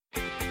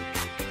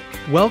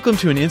Welcome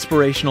to an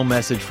inspirational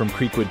message from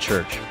Creekwood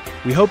Church.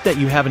 We hope that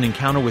you have an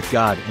encounter with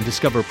God and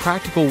discover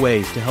practical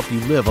ways to help you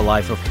live a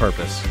life of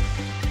purpose.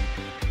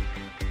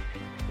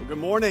 Well, good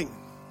morning.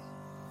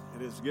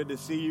 It is good to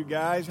see you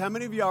guys. How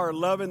many of y'all are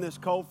loving this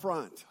cold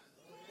front?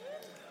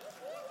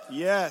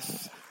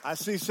 Yes. I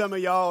see some of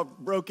y'all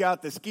broke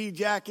out the ski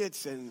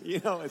jackets, and,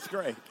 it's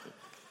great.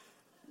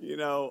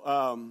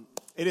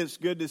 It is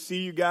good to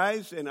see you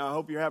guys, and I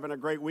hope you're having a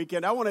great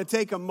weekend. I want to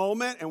take a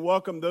moment and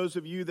welcome those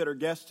of you that are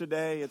guests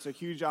today. It's a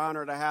huge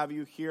honor to have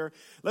you here.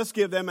 Let's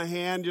give them a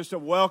hand, just a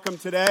welcome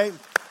today.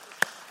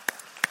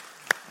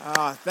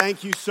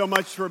 Thank you so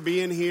much for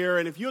being here.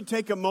 And if you'll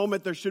take a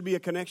moment, there should be a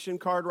connection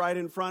card right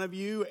in front of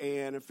you,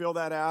 and fill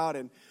that out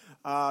and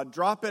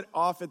drop it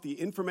off at the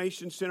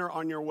information center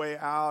on your way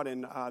out,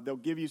 and they'll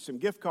give you some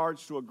gift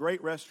cards to a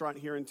great restaurant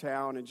here in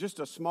town, and just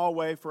a small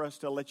way for us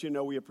to let you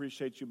know we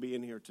appreciate you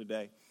being here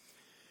today.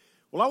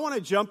 Well, I want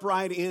to jump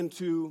right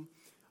into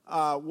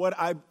what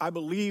I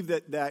believe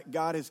that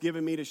God has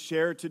given me to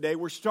share today.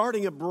 We're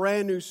starting a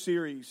brand new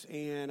series,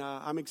 and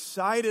I'm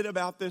excited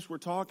about this. We're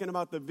talking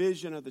about the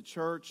vision of the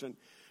church and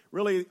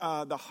really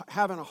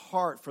having a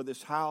heart for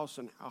this house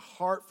and a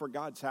heart for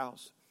God's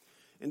house.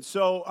 And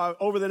so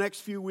over the next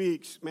few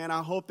weeks, man,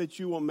 I hope that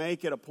you will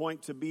make it a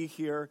point to be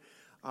here.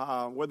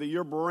 Whether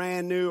you're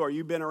brand new or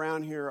you've been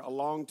around here a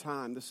long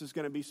time, this is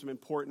going to be some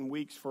important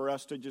weeks for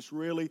us to just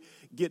really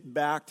get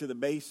back to the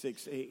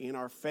basics in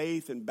our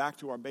faith and back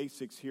to our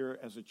basics here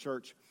as a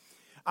church.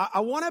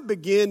 I want to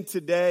begin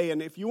today,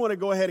 and if you want to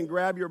go ahead and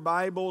grab your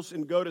Bibles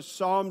and go to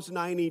Psalms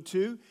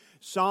 92.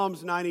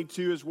 Psalms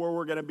 92 is where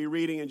we're going to be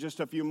reading in just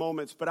a few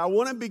moments. But I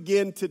want to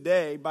begin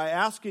today by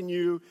asking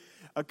you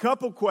a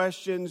couple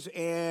questions,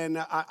 and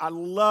I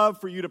love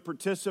for you to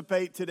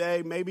participate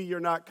today. Maybe you're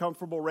not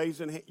comfortable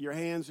raising your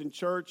hands in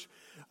church,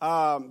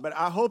 but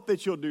I hope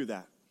that you'll do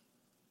that.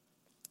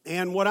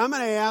 And what I'm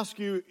going to ask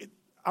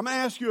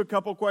you a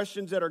couple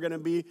questions that are going to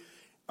be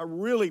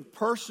really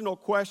personal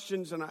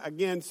questions. And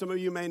again, some of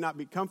you may not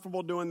be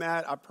comfortable doing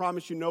that. I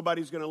promise you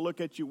nobody's going to look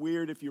at you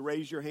weird if you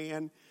raise your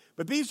hand.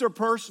 But these are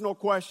personal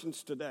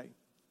questions today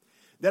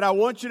that I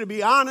want you to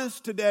be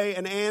honest today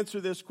and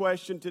answer this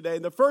question today.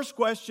 The first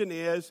question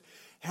is,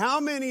 how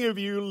many of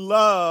you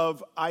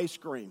love ice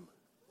cream?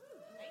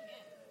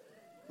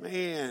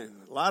 Man,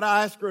 a lot of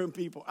ice cream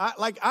people.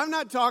 I'm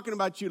not talking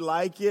about you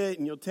like it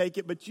and you'll take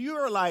it, but you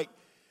are like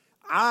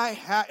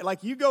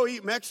you go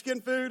eat Mexican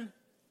food,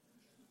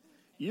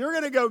 you're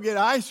going to go get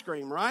ice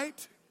cream,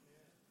 right?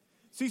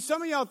 See,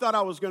 some of y'all thought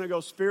I was going to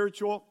go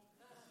spiritual,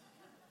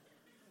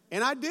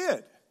 and I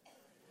did.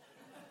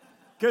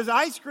 Because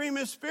ice cream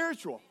is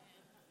spiritual.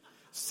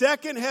 2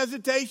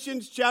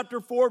 Hesitations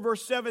chapter 4,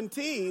 verse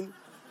 17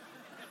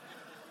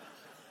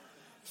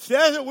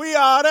 says that we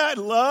ought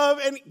to love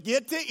and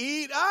get to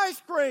eat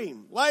ice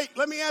cream.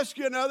 Let me ask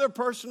you another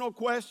personal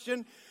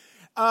question.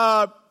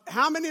 How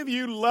many of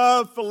you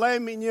love filet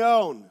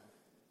mignon?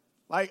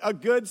 Like a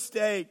good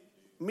steak,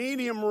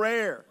 medium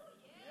rare.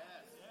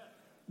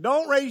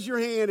 Don't raise your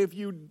hand if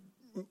you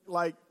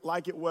like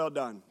it well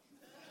done.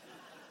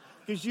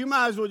 Because you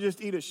might as well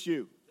just eat a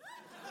shoe.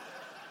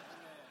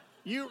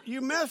 You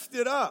messed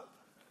it up.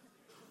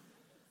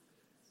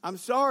 I'm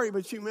sorry,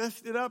 but you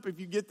messed it up if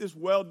you get this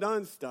well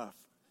done stuff.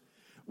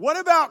 What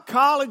about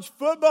college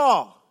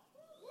football?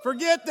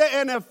 Forget the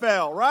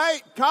NFL,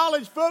 right?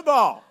 College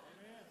football.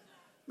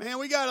 Man,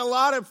 we got a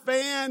lot of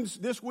fans.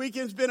 This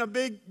weekend's been a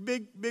big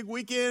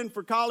weekend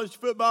for college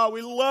football.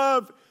 We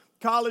love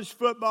college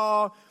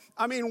football.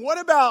 I mean, what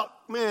about,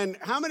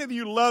 how many of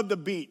you love the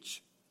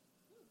beach?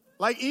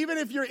 Like, even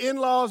if your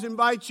in-laws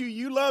invite you,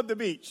 you love the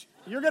beach.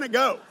 You're going to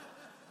go.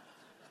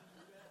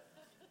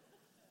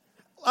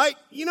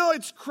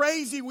 It's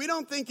crazy. We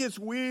don't think it's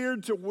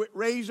weird to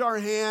raise our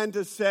hand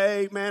to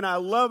say, man, I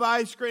love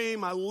ice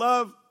cream. I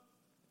love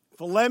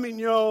filet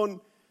mignon.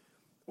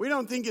 We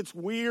don't think it's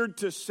weird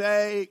to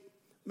say,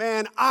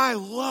 man, I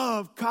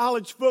love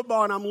college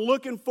football, and I'm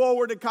looking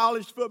forward to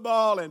college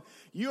football. And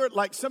you're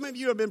like, some of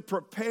you have been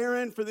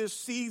preparing for this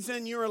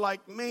season. You're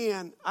like,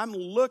 man, I'm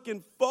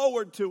looking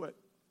forward to it.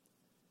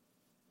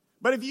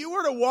 But if you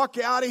were to walk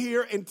out of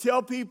here and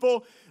tell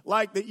people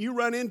like that you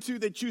run into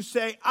that you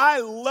say, I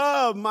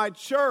love my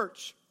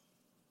church,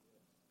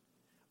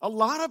 a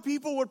lot of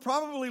people would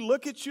probably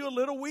look at you a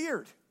little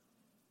weird.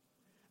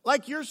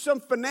 Like you're some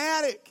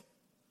fanatic.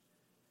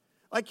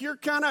 Like you're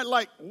kind of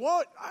like,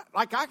 what?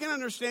 Like I can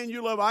understand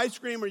you love ice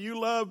cream or you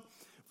love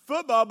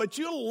football, but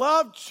you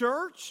love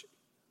church?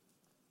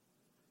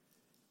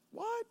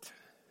 What?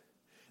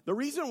 The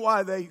reason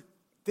why they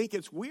think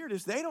it's weird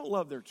is they don't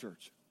love their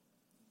church.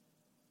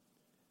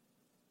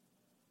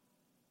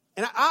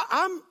 And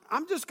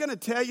I'm just going to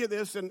tell you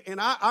this, and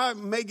I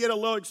may get a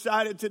little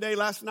excited today.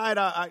 Last night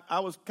I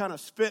was kind of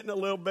spitting a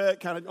little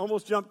bit, kind of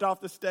almost jumped off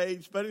the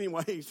stage. But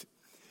anyways,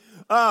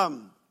 I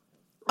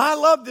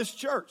love this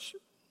church.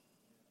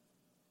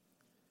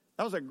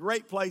 That was a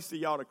great place for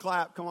y'all to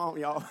clap. Come on,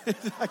 y'all.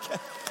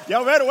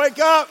 Y'all better wake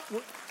up.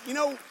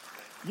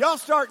 Y'all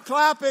start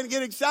clapping and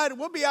get excited.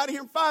 We'll be out of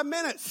here in 5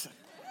 minutes.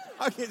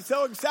 I get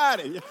so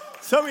excited.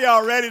 Some of y'all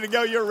are ready to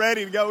go. You're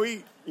ready to go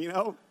eat, you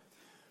know.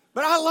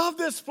 But I love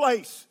this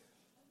place.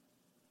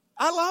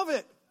 I love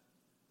it.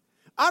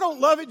 I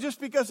don't love it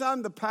just because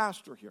I'm the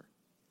pastor here.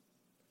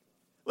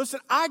 Listen,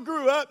 I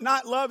grew up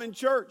not loving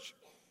church.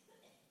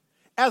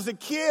 As a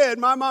kid,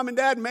 my mom and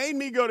dad made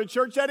me go to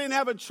church. I didn't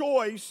have a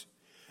choice.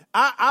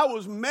 I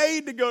was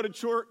made to go to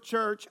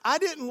church. I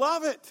didn't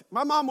love it.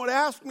 My mom would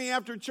ask me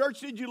after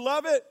church, did you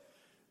love it?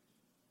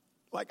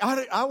 Like,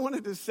 I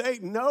wanted to say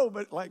no,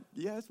 but like,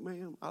 yes,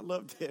 ma'am, I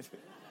loved it.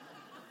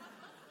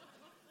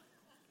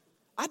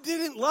 I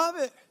didn't love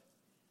it.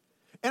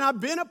 And I've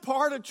been a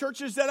part of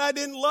churches that I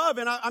didn't love.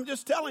 And I'm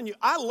just telling you,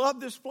 I love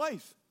this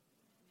place.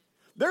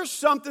 There's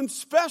something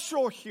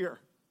special here.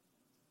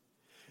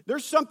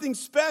 There's something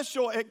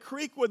special at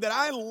Creekwood that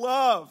I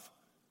love.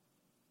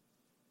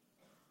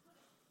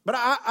 But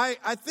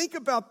I think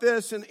about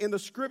this in the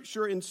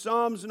scripture in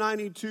Psalms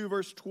 92,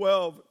 verse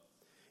 12.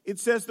 It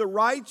says, the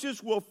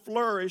righteous will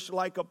flourish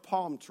like a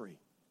palm tree.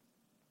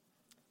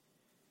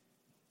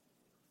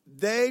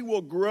 They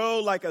will grow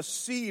like a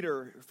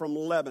cedar from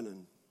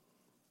Lebanon,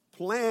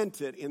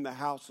 planted in the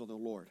house of the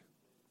Lord.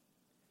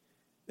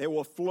 They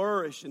will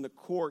flourish in the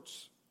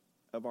courts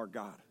of our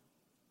God.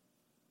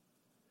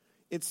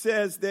 It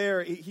says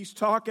there, he's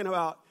talking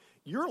about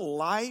your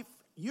life,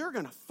 you're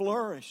going to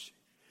flourish.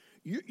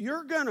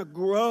 You're going to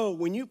grow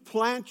when you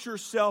plant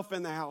yourself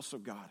in the house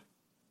of God.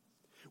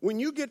 When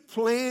you get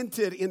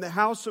planted in the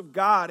house of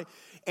God,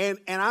 and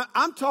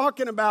I'm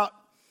talking about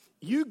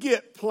you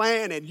get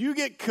planted, you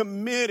get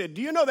committed.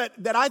 Do you know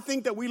that I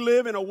think that we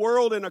live in a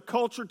world, in a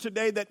culture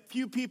today that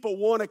few people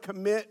want to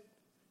commit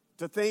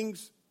to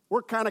things?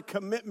 We're kind of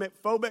commitment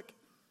phobic.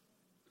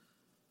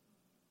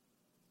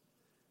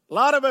 A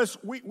lot of us,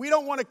 we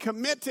don't want to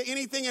commit to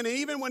anything, and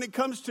even when it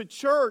comes to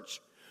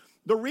church,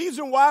 the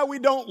reason why we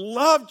don't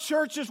love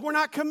church is we're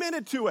not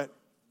committed to it.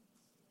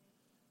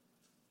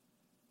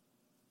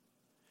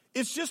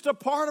 It's just a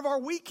part of our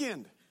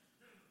weekend.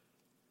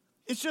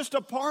 It's just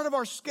a part of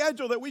our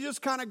schedule that we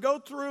just kind of go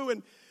through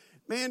and,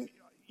 man,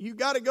 we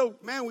got to go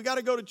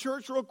to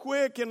church real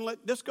quick and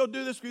let's go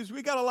do this because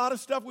we got a lot of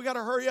stuff. We got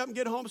to hurry up and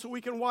get home so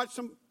we can watch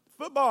some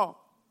football.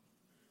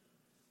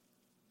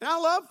 And I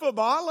love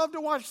football. I love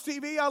to watch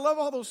TV. I love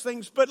all those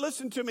things. But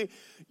listen to me.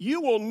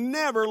 You will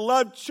never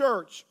love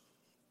church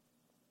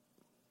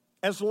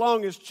as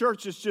long as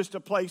church is just a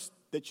place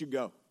that you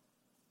go.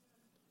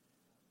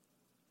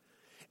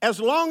 As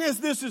long as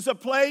this is a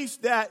place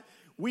that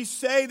we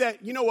say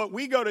that, you know what,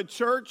 we go to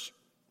church,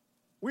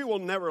 we will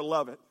never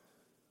love it.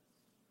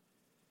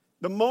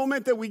 The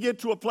moment that we get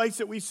to a place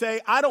that we say,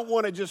 I don't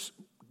want to just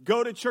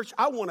go to church,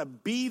 I want to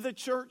be the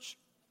church.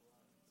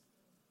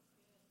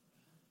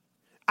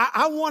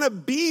 I want to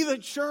be the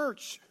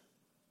church.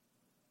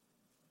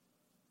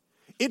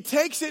 It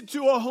takes it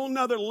to a whole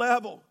nother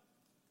level.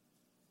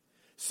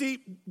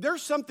 See,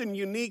 there's something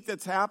unique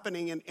that's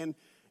happening, and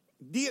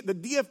the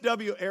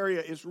DFW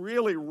area is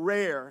really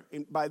rare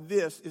by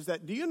this, is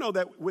that, do you know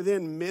that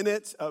within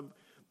minutes of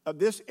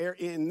this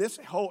area, in this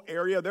whole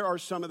area, there are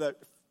some of the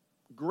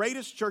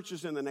greatest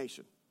churches in the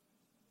nation.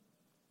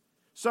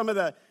 Some of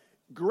the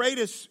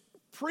greatest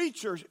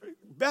preachers,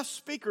 best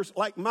speakers,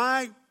 like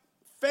my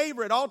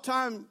favorite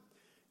all-time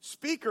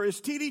speaker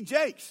is T.D.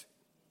 Jakes.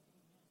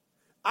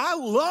 I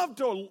love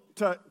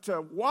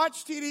to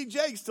watch T.D.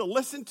 Jakes, to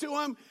listen to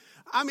him.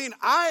 I mean,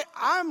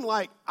 I'm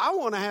like, I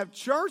want to have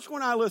church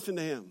when I listen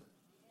to him.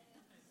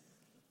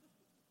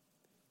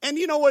 And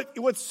you know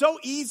what's so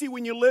easy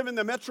when you live in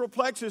the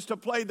Metroplex is to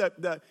play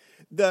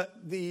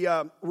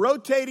the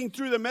rotating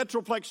through the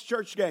Metroplex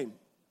church game.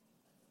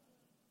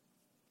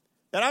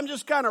 That I'm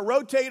just kind of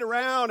rotate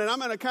around and I'm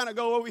going to kind of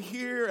go over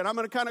here and I'm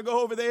going to kind of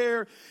go over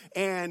there.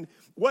 And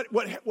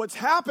what's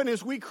happened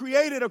is we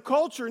created a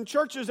culture in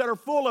churches that are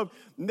full of,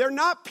 they're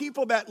not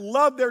people that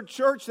love their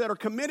church, that are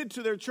committed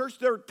to their church.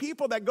 They're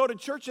people that go to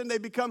church and they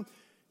become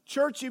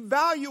church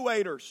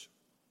evaluators.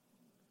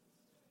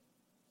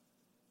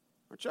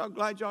 Aren't y'all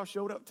glad y'all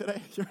showed up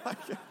today? You're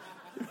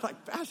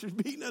like Pastor's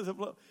beating us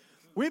up.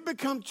 We've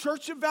become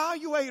church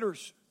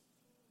evaluators.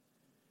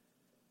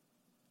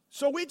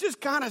 So we just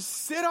kind of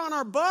sit on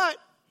our butt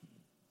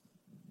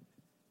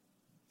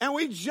and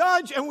we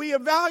judge and we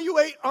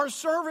evaluate our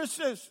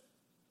services.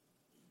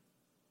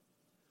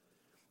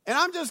 And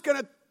I'm just going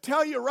to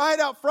tell you right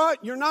out front,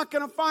 you're not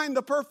going to find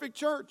the perfect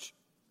church.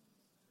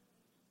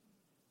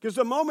 Because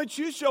the moment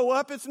you show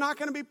up, it's not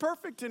going to be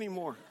perfect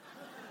anymore.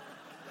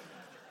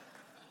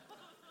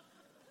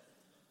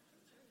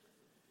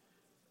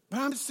 But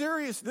I'm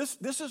serious.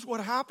 This is what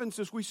happens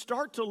is we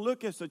start to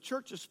look as the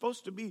church is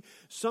supposed to be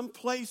some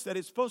place that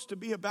is supposed to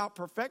be about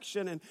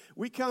perfection. And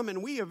we come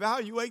and we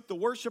evaluate the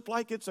worship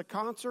like it's a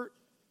concert.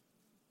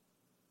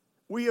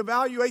 We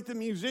evaluate the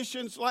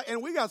musicians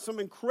and we got some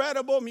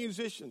incredible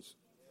musicians.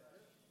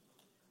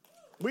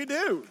 We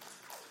do.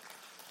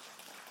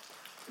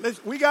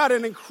 We got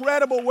an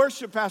incredible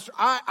worship pastor.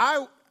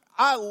 I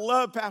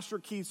love Pastor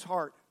Keith's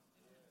heart.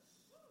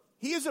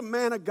 He is a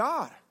man of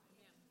God.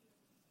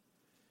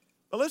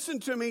 But listen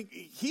to me,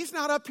 he's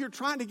not up here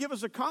trying to give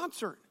us a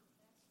concert.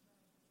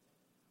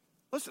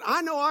 Listen,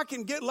 I know I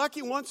can get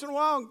lucky once in a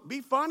while and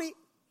be funny.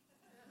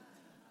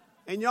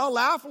 And y'all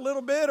laugh a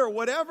little bit or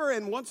whatever.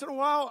 And once in a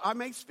while, I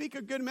may speak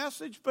a good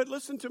message. But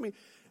listen to me.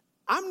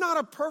 I'm not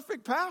a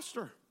perfect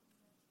pastor.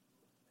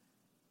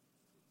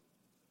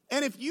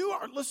 And if you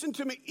are, listen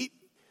to me,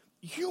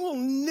 you will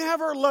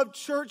never love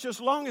church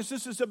as long as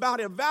this is about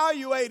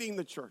evaluating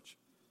the church.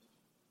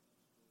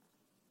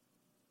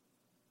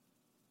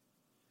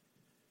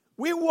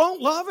 We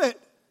won't love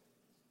it.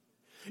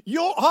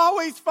 You'll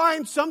always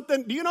find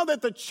something. Do you know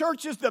that the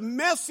church is the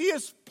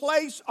messiest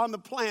place on the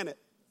planet?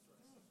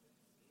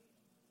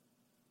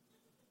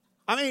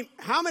 I mean,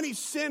 how many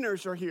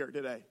sinners are here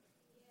today?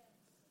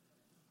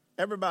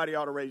 Everybody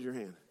ought to raise your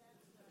hand.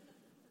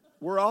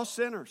 We're all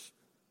sinners.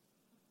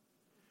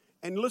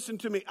 And listen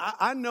to me,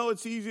 I know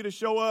it's easy to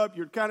show up.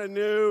 You're kind of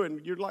new,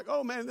 and you're like,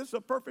 oh, man, this is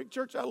a perfect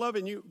church. I love it.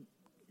 And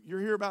you're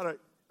here about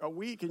a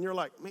week, and you're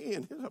like,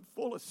 man, this is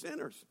full of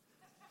sinners.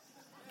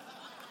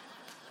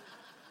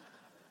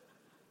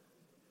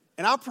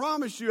 And I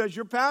promise you, as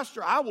your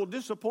pastor, I will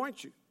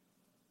disappoint you.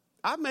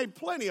 I've made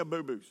plenty of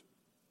boo-boos.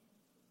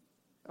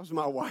 That was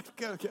my wife.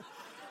 Okay.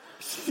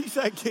 She's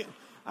like,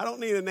 I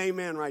don't need an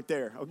amen right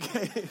there,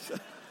 okay?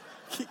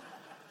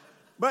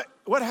 But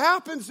what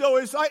happens, though,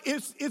 is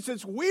it's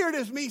as weird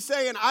as me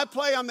saying I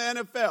play on the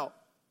NFL.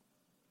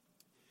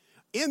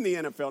 In the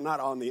NFL, not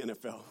on the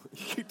NFL.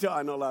 You can tell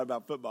I know a lot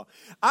about football.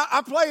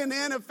 I play in the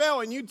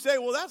NFL, and you'd say,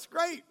 well, that's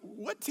great.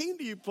 What team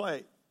do you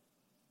play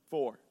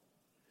for?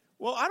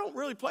 Well, I don't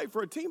really play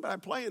for a team, but I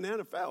play in the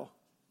NFL.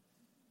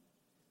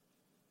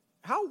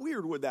 How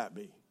weird would that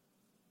be?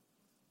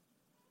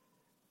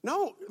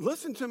 No,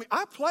 listen to me.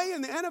 I play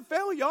in the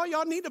NFL, y'all.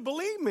 Y'all need to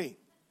believe me.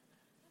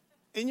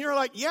 And you're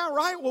like, yeah,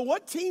 right. Well,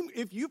 what team?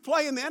 If you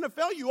play in the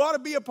NFL, you ought to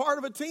be a part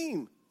of a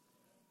team.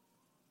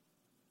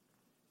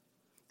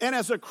 And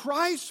as a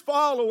Christ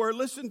follower,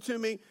 listen to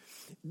me.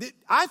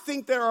 I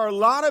think there are a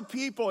lot of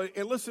people,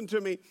 and listen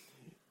to me,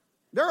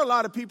 there are a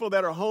lot of people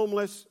that are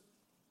homeless.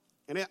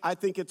 And I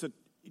think it's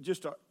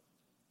just a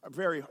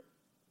very,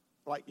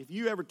 like, if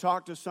you ever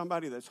talk to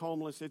somebody that's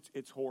homeless,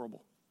 it's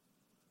horrible.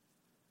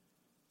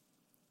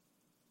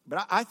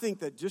 But I think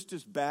that just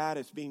as bad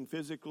as being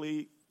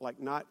physically, like,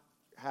 not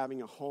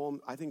having a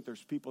home, I think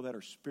there's people that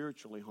are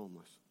spiritually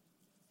homeless.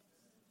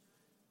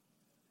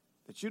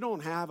 That you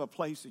don't have a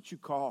place that you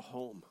call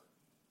home.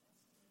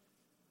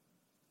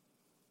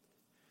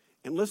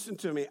 And listen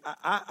to me,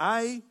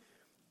 I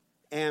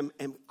am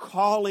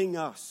calling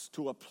us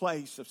to a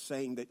place of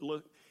saying that,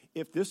 look,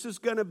 if this is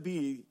going to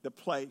be the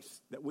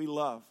place that we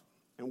love,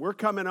 and we're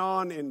coming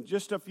on in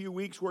just a few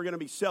weeks, we're going to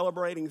be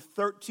celebrating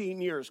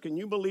 13 years. Can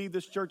you believe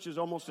this church is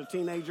almost a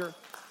teenager?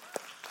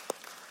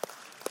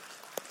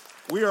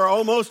 We are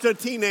almost a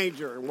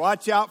teenager.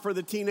 Watch out for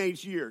the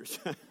teenage years.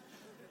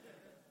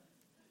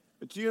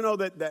 But you know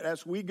that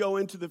as we go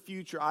into the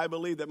future, I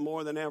believe that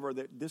more than ever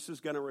that this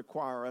is going to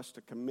require us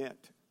to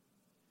commit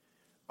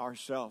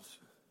ourselves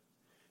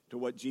to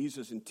what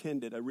Jesus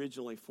intended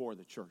originally for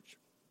the church.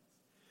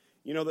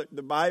 You know,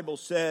 the Bible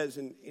says,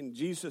 and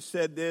Jesus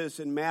said this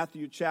in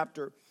Matthew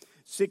chapter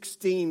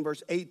 16,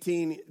 verse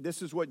 18.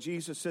 This is what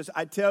Jesus says.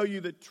 I tell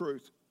you the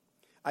truth.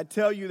 I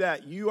tell you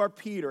that you are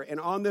Peter, and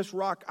on this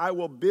rock I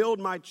will build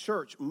my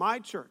church,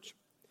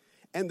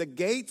 and the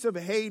gates of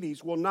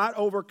Hades will not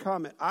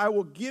overcome it. I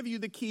will give you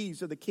the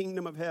keys of the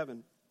kingdom of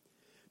heaven.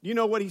 Do you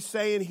know what he's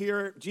saying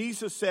here?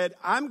 Jesus said,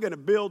 I'm going to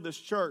build this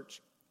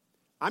church.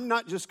 I'm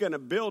not just going to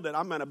build it,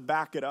 I'm going to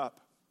back it up.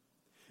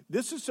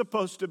 This is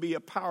supposed to be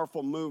a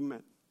powerful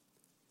movement,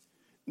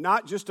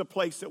 not just a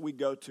place that we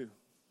go to.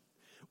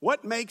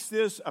 What makes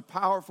this a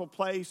powerful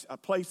place, a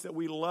place that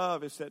we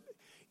love,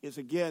 is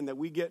again that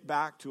we get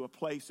back to a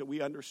place that we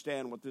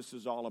understand what this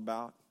is all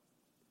about.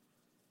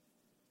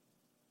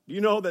 Do you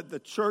know that the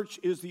church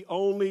is the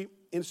only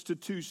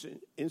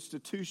institution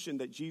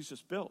that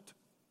Jesus built?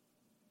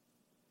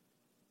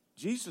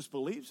 Jesus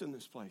believes in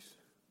this place.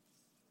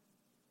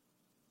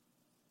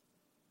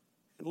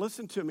 And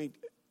listen to me,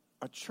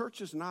 a church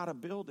is not a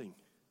building.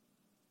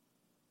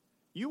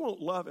 You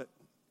won't love it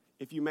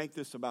if you make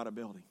this about a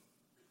building.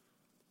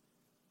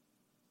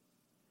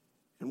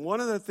 And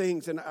one of the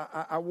things, and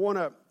I want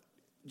to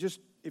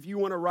just, if you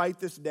want to write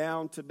this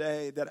down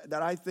today,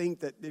 that I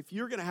think that if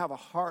you're going to have a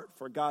heart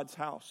for God's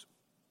house,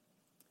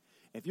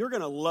 if you're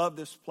going to love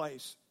this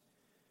place,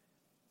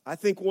 I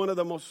think one of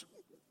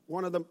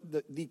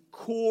the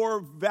core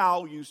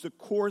values, the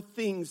core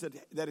things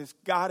that has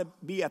got to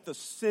be at the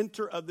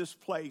center of this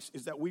place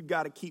is that we've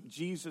got to keep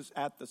Jesus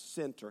at the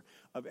center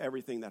of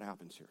everything that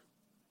happens here.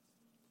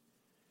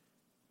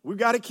 We've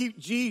got to keep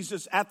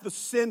Jesus at the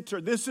center.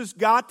 This has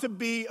got to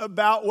be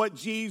about what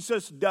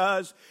Jesus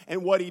does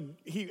and what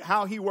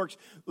how he works.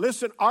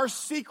 Listen, our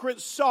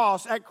secret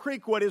sauce at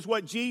Creekwood is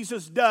what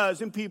Jesus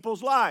does in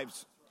people's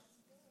lives.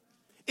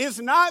 It's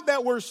not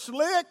that we're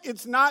slick.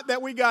 It's not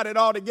that we got it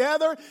all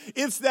together.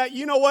 It's that,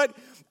 you know what?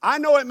 I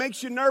know it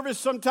makes you nervous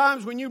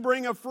sometimes when you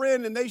bring a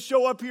friend and they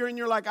show up here and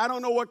you're like, I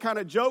don't know what kind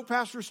of joke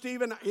Pastor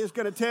Stephen is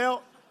going to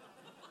tell.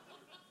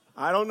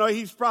 I don't know.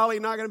 He's probably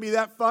not going to be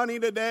that funny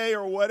today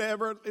or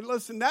whatever. And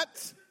listen,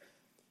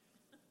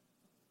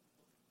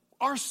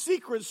 our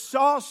secret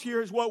sauce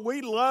here is what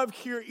we love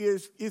here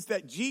is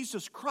that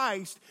Jesus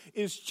Christ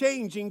is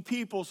changing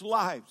people's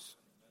lives.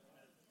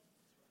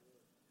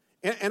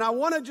 And I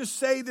want to just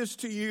say this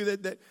to you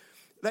that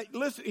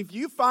listen, if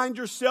you find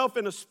yourself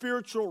in a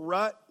spiritual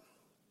rut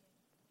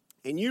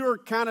and you're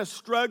kind of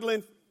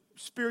struggling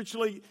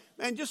spiritually,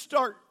 man,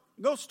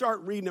 go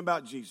start reading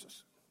about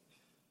Jesus.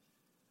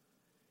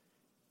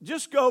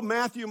 Just go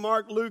Matthew,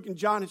 Mark, Luke, and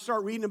John and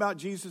start reading about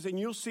Jesus, and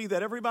you'll see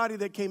that everybody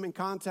that came in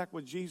contact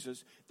with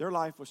Jesus, their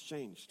life was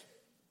changed.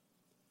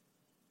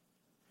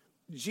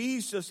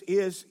 Jesus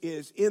is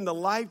in the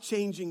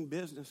life-changing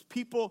business.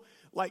 People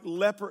like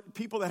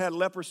people that had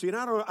leprosy, and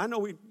I know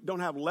we don't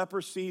have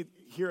leprosy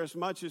here as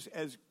much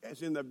as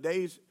in the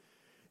days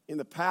in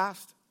the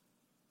past,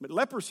 but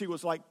leprosy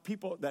was like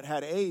people that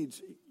had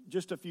AIDS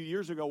just a few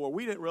years ago where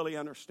we didn't really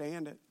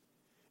understand it.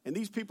 And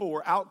these people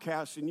were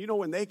outcasts, and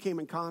when they came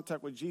in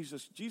contact with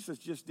Jesus, Jesus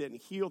just didn't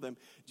heal them.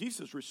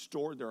 Jesus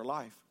restored their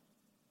life.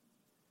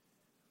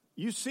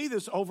 You see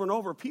this over and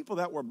over. People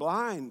that were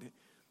blind,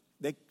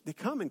 they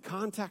come in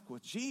contact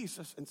with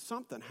Jesus, and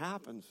something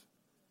happens.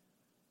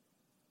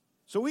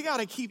 So we got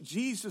to keep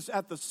Jesus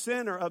at the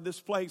center of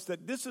this place,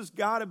 that this has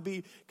got to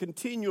be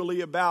continually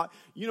about,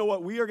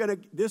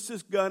 this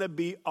is going to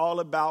be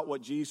all about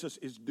what Jesus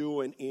is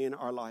doing in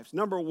our lives.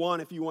 Number one,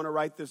 if you want to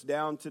write this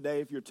down today,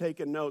 if you're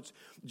taking notes,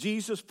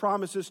 Jesus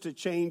promises to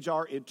change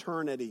our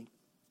eternity.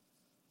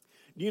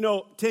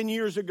 10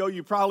 years ago,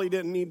 you probably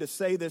didn't need to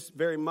say this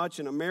very much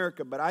in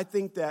America, but I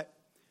think that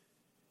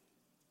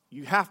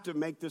you have to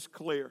make this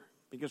clear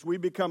because we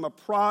become a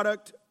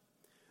product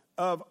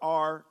of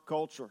our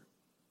culture.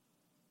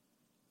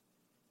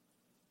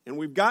 And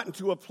we've gotten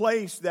to a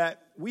place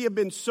that we have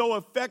been so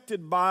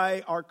affected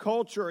by our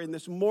culture and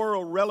this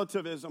moral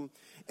relativism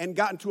and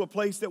gotten to a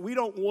place that we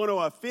don't want to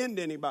offend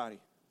anybody.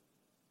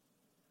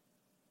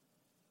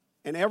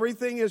 And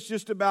everything is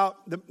just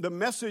about the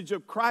message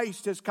of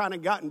Christ has kind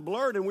of gotten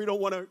blurred, and we don't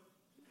want to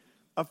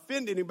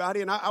offend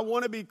anybody. And I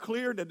want to be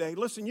clear today.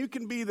 Listen, you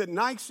can be the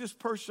nicest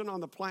person on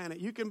the planet.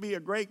 You can be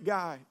a great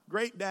guy,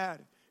 great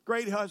dad,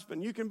 great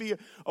husband. You can be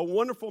a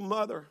wonderful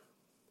mother.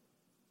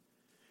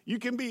 You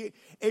can be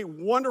a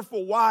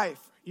wonderful wife.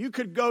 You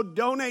could go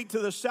donate to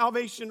the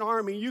Salvation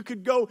Army. You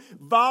could go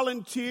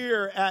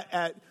volunteer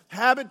at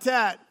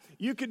Habitat.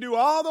 You could do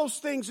all those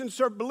things and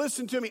serve. But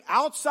listen to me,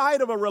 outside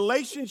of a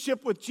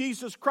relationship with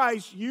Jesus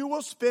Christ, you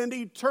will spend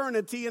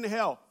eternity in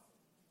hell.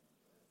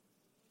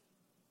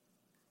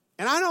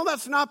 And I know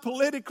that's not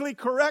politically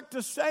correct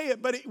to say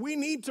it, but we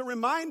need to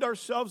remind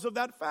ourselves of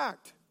that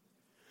fact.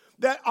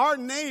 That our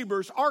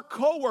neighbors, our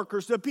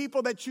coworkers, the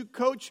people that you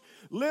coach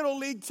little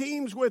league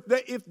teams with,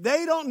 that if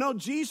they don't know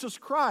Jesus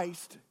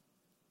Christ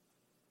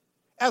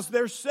as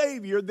their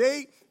Savior,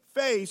 they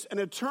face an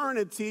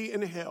eternity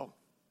in hell.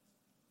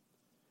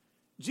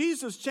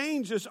 Jesus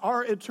changes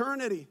our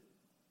eternity.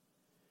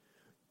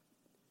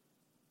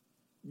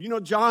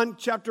 John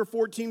chapter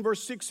 14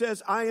 verse 6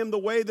 says, I am the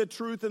way, the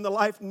truth, and the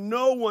life.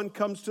 No one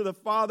comes to the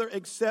Father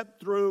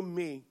except through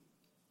me.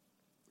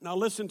 Now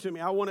listen to me.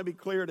 I want to be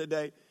clear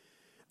today.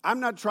 I'm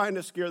not trying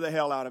to scare the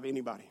hell out of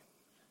anybody.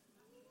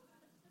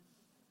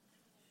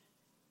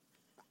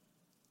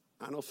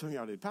 I know some of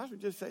y'all did. Pastor,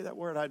 just say that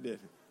word. I did.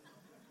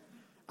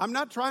 I'm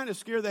not trying to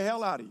scare the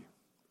hell out of you.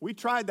 We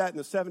tried that in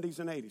the 70s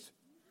and 80s.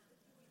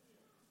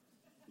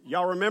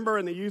 Y'all remember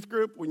in the youth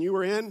group when you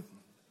were in?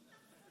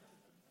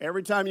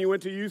 Every time you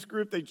went to youth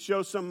group, they'd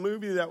show some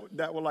movie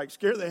that would like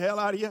scare the hell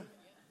out of you.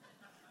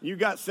 You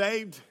got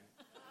saved.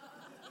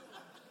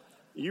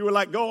 You would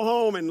like go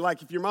home, and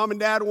like if your mom and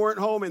dad weren't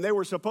home and they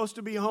were supposed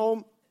to be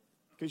home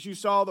because you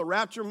saw the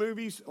rapture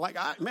movies,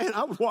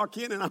 I would walk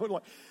in and I would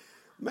like,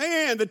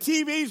 man, the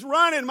TV's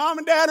running. Mom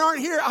and dad aren't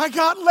here. I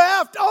got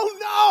left.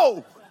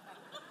 Oh, no.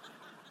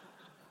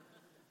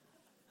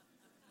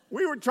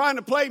 We were trying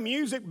to play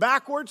music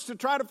backwards to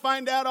try to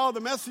find out all the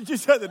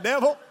messages of the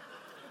devil.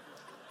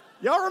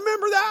 Y'all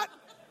remember that?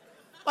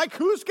 Like,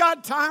 who's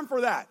got time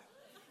for that?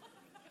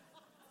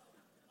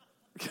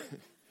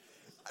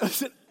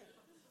 Listen,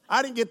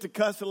 I didn't get to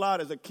cuss a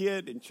lot as a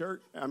kid in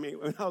church. I mean,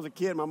 when I was a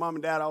kid, my mom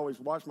and dad always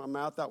washed my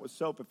mouth out with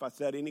soap if I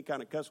said any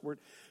kind of cuss word.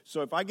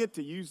 So if I get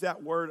to use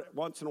that word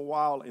once in a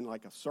while in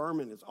like a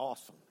sermon, it's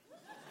awesome.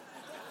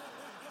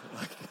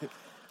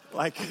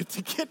 like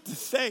to get to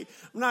say,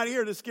 I'm not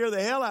here to scare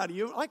the hell out of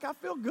you. Like, I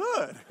feel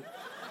good.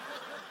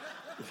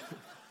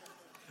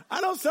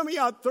 I know some of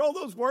y'all throw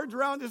those words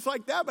around just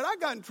like that, but I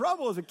got in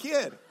trouble as a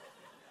kid.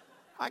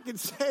 I can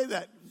say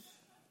that.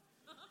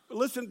 But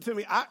listen to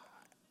me,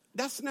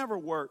 that's never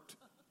worked.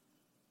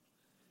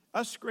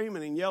 Us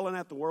screaming and yelling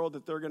at the world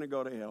that they're going to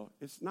go to hell,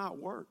 it's not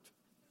worked.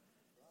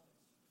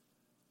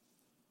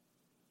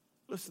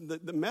 Listen,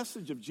 the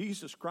message of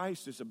Jesus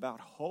Christ is about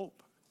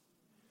hope.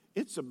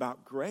 It's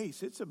about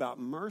grace. It's about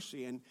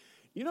mercy. And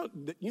you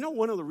know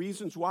one of the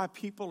reasons why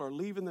people are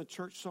leaving the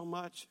church so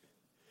much,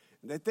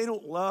 that they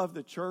don't love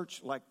the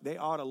church like they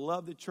ought to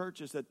love the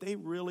church, is that they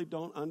really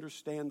don't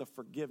understand the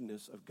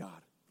forgiveness of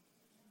God.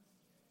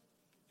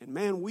 And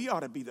man, we ought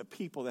to be the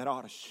people that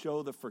ought to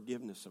show the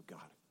forgiveness of God.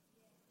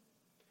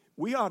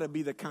 We ought to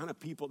be the kind of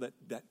people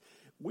that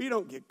we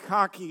don't get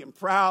cocky and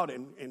proud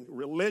and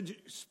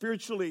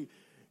spiritually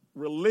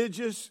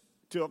religious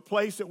to a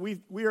place that we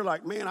are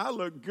like, man, I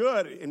look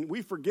good, and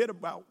we forget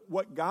about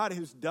what God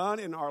has done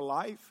in our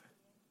life.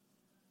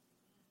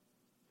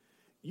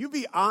 You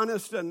be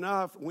honest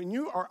enough, when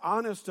you are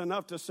honest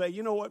enough to say,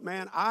 you know what,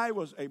 man, I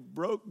was a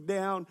broke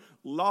down,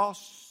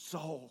 lost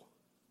soul.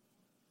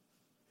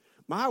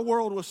 My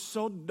world was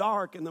so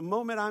dark, and the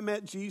moment I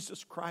met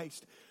Jesus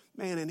Christ,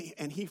 man,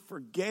 and he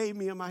forgave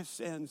me of my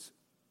sins.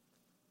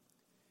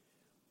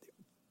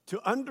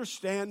 To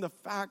understand the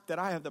fact that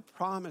I have the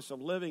promise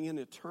of living in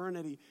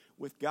eternity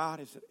with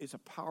God is a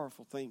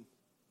powerful thing.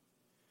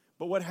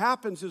 But what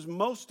happens is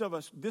most of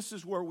us, this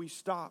is where we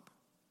stop.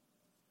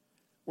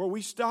 Where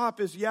we stop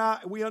is,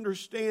 we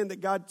understand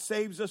that God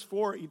saves us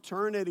for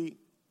eternity.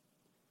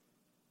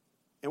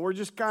 And we're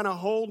just kind of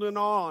holding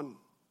on,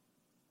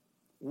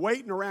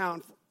 waiting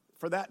around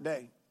for that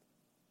day.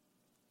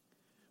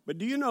 But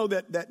do you know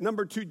that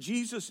number two,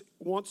 Jesus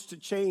wants to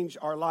change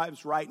our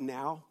lives right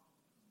now?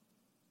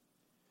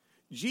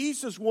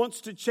 Jesus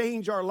wants to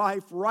change our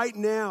life right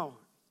now.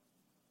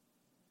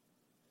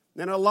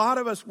 And a lot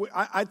of us,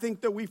 I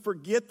think that we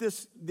forget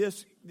this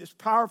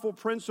powerful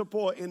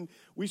principle, and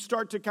we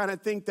start to kind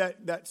of think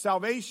that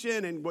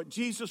salvation and what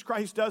Jesus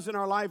Christ does in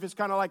our life is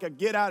kind of like a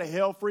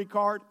get-out-of-hell-free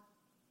card.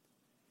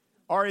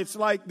 Or it's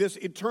like this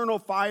eternal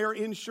fire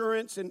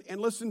insurance. And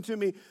listen to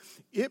me,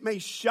 it may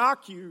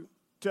shock you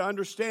to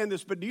understand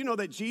this, but do you know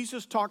that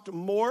Jesus talked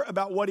more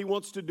about what he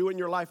wants to do in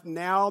your life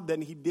now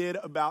than he did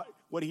about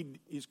what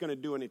he's going to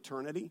do in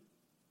eternity?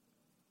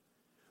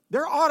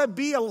 There ought to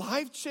be a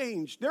life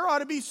change. There ought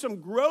to be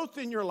some growth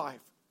in your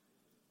life.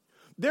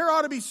 There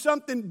ought to be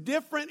something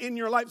different in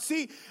your life.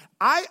 See,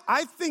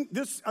 I think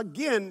this,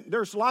 again,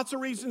 there's lots of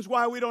reasons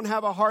why we don't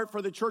have a heart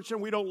for the church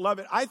and we don't love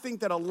it. I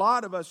think that a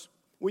lot of us,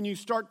 when you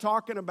start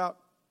talking about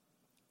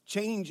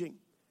changing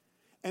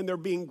and there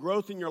being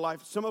growth in your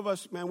life, some of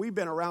us, man, we've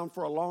been around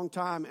for a long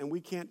time and we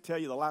can't tell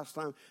you the last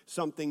time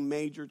something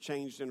major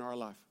changed in our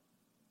life.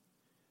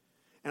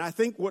 And I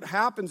think what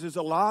happens is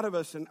a lot of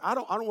us, and I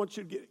don't want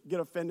you to get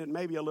offended,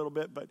 maybe a little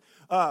bit, but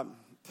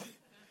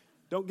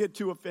don't get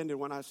too offended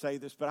when I say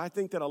this, but I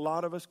think that a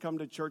lot of us come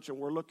to church and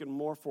we're looking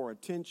more for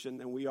attention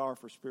than we are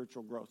for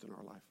spiritual growth in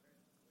our life.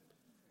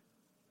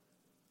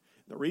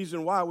 The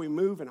reason why we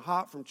move and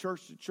hop from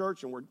church to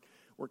church and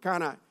we're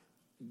kind of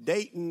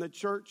dating the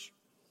church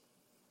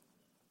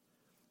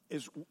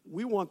is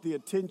we want the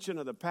attention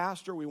of the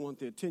pastor, we want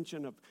the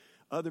attention of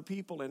other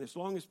people, and as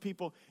long as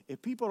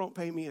if people don't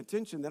pay me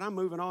attention, then I'm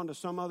moving on to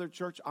some other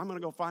church. I'm going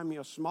to go find me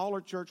a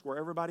smaller church where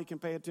everybody can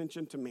pay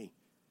attention to me.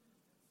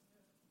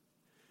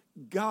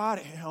 God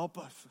help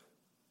us.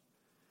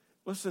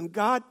 Listen,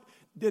 God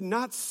did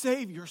not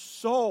save your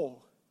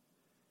soul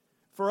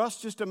for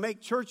us just to make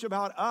church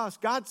about us.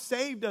 God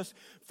saved us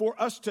for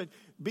us to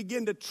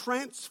begin to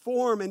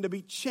transform and to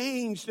be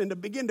changed and to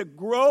begin to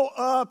grow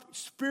up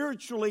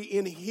spiritually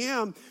in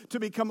Him to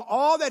become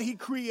all that He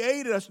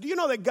created us. Do you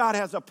know that God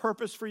has a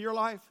purpose for your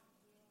life?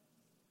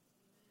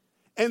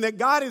 And that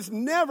God is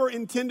never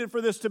intended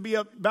for this to be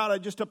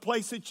about just a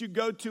place that you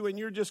go to and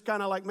you're just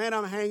kind of like, man,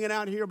 I'm hanging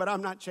out here, but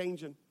I'm not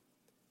changing.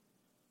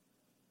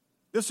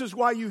 This is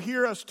why you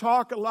hear us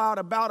talk a lot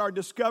about our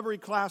discovery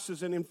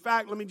classes. And in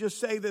fact, let me just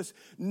say this.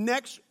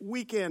 Next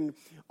weekend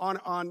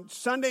on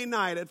Sunday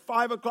night at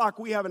 5 o'clock,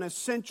 we have an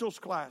essentials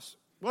class.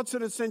 What's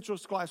an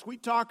essentials class? We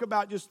talk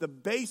about just the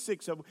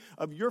basics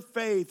of your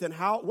faith and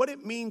what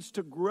it means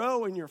to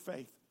grow in your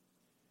faith.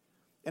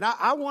 And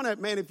I want to,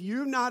 man, if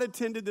you've not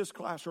attended this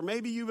class, or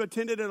maybe you've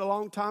attended it a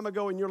long time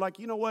ago and you're like,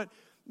 you know what,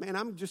 man,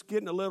 I'm just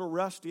getting a little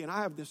rusty and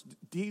I have this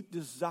deep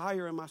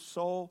desire in my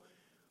soul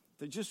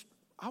to just,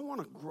 I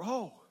want to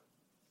grow.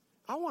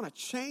 I want to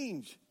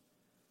change.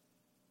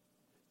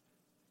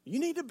 You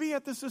need to be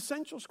at this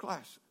essentials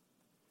class.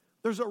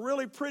 There's a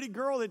really pretty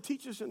girl that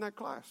teaches in that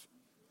class.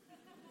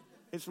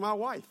 It's my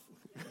wife.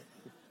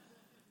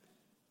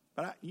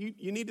 But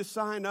you need to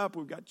sign up.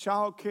 We've got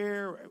child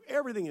care.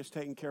 Everything is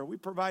taken care of. We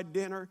provide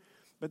dinner.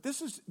 But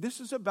this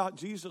is about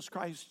Jesus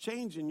Christ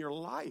changing your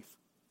life.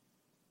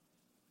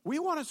 We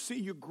want to see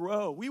you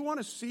grow. We want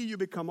to see you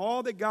become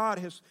all that God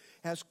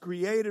has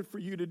created for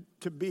you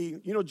to be.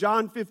 You know,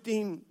 John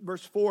 15,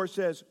 verse 4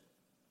 says,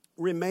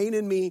 "Remain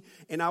in me,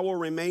 and I will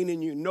remain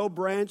in you. No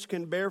branch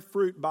can bear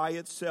fruit by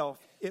itself.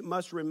 It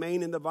must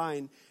remain in the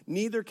vine.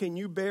 Neither can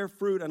you bear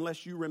fruit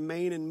unless you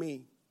remain in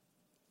me.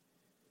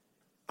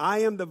 I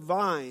am the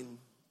vine.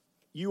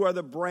 You are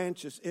the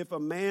branches. If a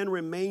man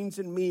remains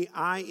in me,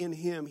 I in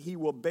him, he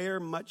will bear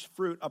much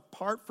fruit.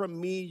 Apart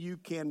from me, you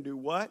can do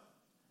what?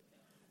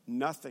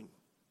 Nothing."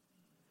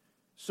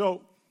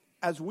 So,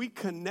 as we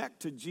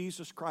connect to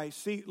Jesus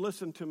Christ, see,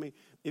 listen to me.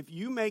 If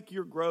you make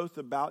your growth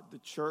about the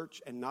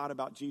church and not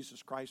about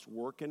Jesus Christ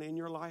working in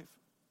your life,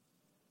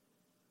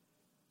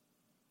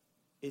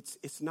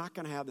 it's not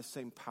going to have the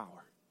same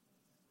power.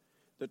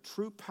 The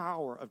true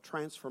power of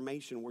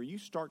transformation, where you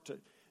start to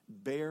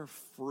bear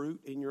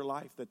fruit in your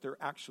life, that there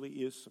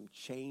actually is some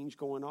change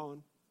going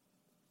on,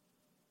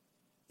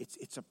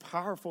 It's a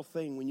powerful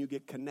thing when you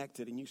get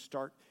connected and you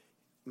start,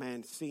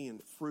 man, seeing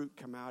fruit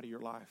come out of your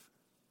life.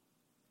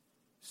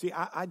 See,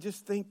 I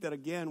just think that,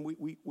 again,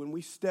 when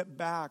we step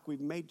back, we've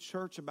made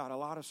church about a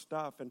lot of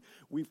stuff, and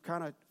we've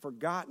kind of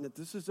forgotten that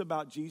this is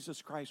about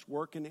Jesus Christ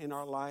working in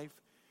our life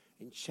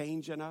and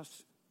changing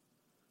us.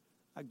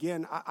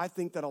 Again, I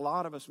think that a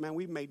lot of us, man,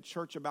 we've made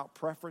church about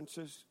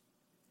preferences.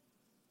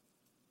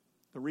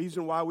 The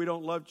reason why we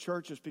don't love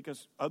church is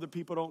because other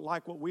people don't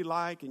like what we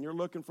like, and you're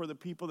looking for the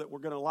people that were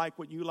going to like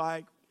what you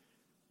like.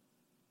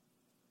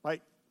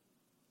 Like,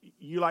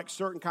 you like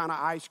certain kind of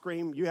ice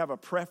cream. You have a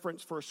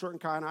preference for a certain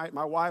kind of ice.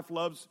 My wife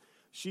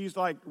she's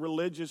like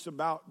religious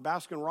about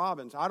Baskin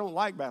Robbins. I don't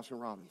like Baskin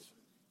Robbins.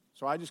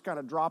 So I just kind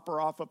of drop her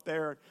off up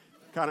there and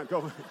kind of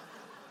go.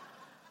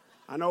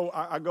 I know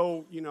I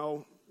go,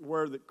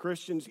 where the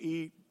Christians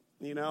eat,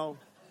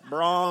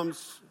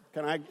 Brahms.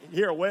 Can I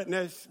hear a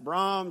witness?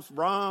 Brahms.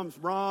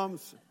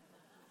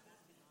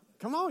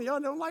 Come on, y'all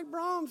don't like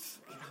Brahms?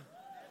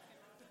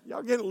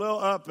 Y'all getting a little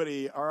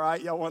uppity, all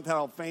right? Y'all want that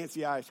old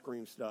fancy ice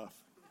cream stuff.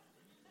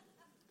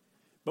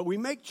 But we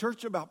make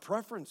church about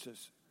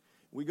preferences.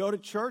 We go to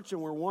church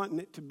and we're wanting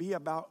it to be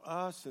about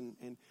us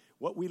and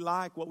what we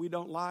like, what we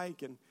don't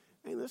like. And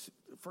listen,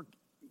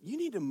 you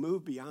need to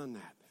move beyond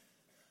that.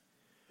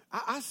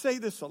 I say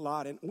this a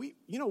lot, and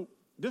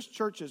this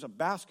church is a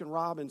Baskin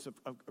Robbins,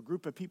 a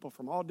group of people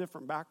from all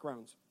different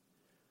backgrounds.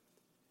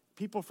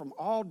 People from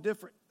all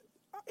different,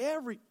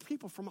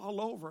 people from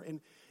all over.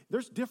 And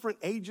there's different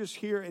ages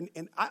here.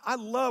 And I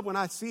love when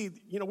I see,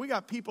 we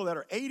got people that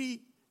are 80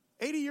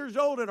 years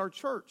old at our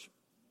church.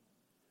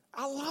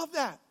 I love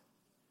that.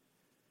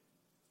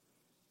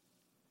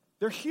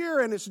 They're here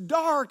and it's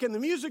dark and the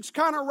music's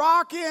kind of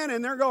rocking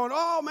and they're going,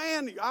 oh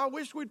man, I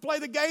wish we'd play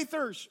the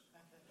Gaithers.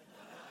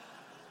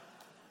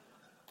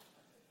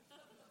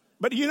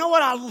 But you know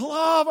what I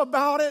love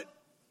about it?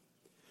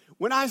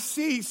 When I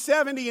see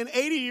 70 and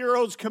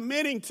 80-year-olds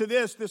committing to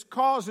this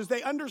cause, is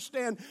they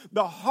understand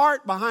the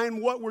heart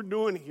behind what we're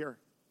doing here.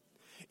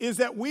 Is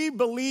that we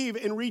believe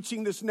in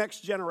reaching this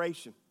next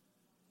generation.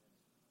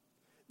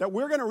 That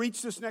we're going to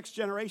reach this next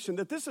generation.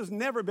 That this has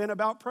never been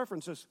about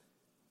preferences.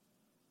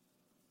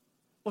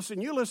 Listen,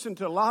 you listen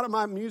to a lot of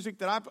my music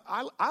that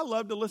I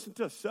love to listen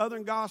to.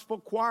 Southern gospel,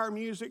 choir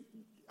music.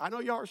 I know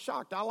y'all are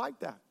shocked. I like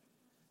that.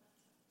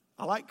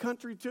 I like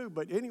country too,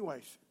 but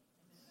anyways.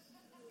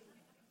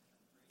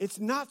 It's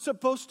not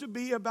supposed to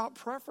be about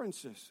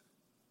preferences.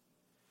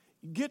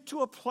 Get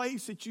to a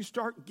place that you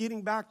start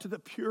getting back to the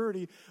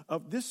purity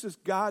of this is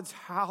God's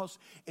house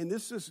and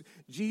this is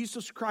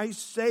Jesus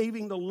Christ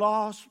saving the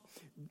lost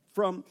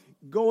from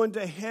going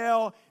to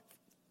hell.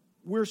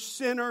 We're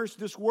sinners.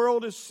 This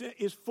world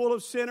is full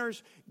of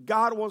sinners.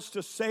 God wants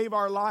to save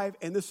our life,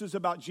 and this is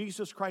about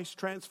Jesus Christ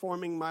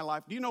transforming my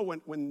life. Do you know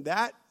when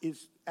that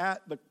is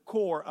at the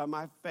core of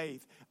my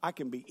faith, I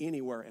can be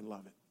anywhere and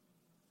love it.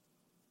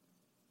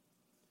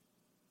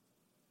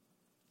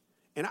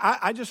 And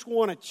I just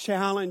want to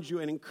challenge you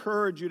and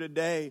encourage you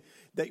today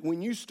that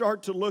when you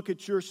start to look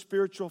at your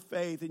spiritual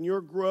faith and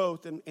your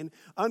growth and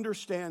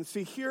understand,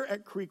 see, here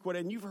at Creekwood,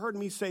 and you've heard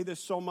me say this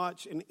so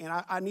much, and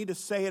I need to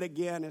say it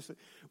again, is that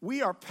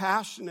we are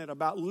passionate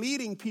about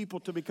leading people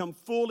to become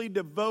fully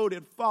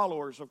devoted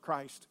followers of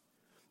Christ.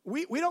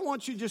 We don't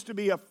want you just to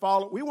be a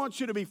follower. We want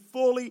you to be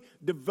fully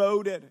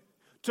devoted,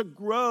 to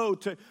grow,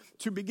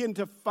 to begin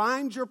to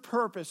find your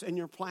purpose and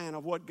your plan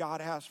of what God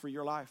has for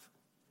your life.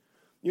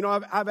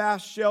 I've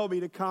asked Shelby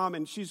to come,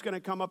 and she's going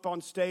to come up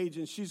on stage,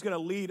 and she's going to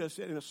lead us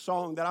in a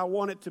song that I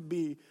want it to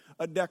be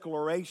a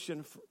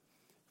declaration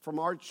from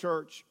our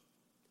church.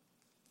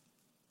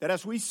 That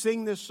as we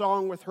sing this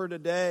song with her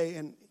today,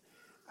 and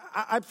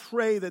I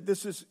pray that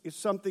this is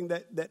something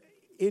that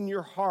in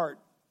your heart,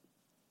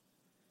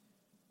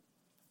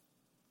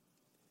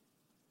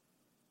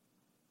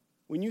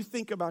 when you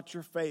think about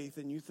your faith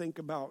and you think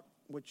about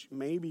which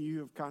maybe you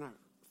have kind of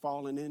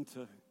fallen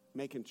into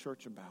making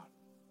church about.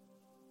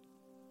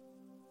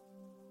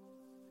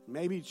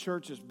 Maybe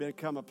church has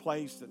become a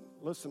place that,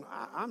 listen,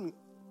 I'm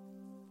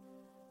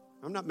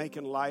not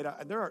making light.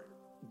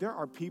 There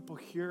are people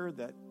here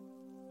that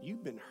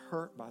you've been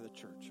hurt by the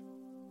church.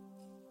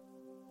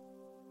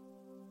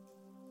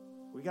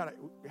 We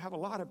have a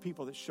lot of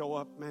people that show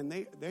up, man,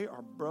 they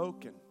are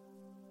broken.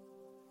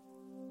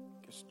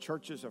 Because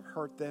churches have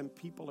hurt them,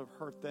 people have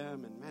hurt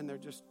them, and man,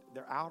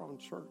 they're out on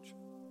church.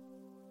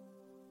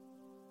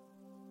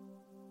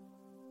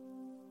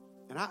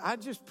 And I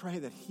just pray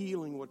that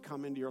healing would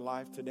come into your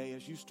life today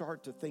as you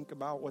start to think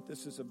about what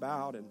this is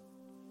about. And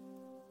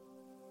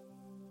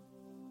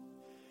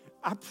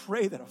I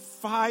pray that a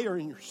fire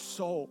in your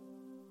soul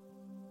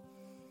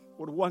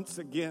would once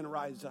again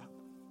rise up.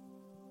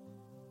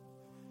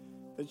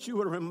 That you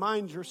would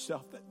remind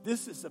yourself that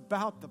this is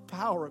about the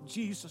power of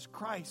Jesus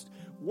Christ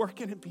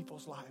working in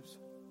people's lives.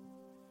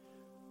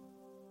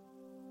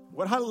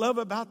 What I love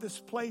about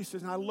this place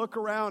is, and I look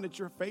around at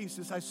your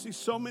faces, I see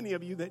so many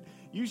of you that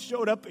you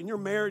showed up and your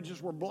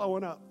marriages were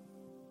blowing up.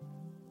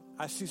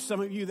 I see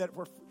some of you that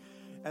were,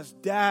 as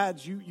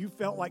dads, you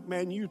felt like,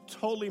 man, you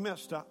totally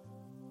messed up.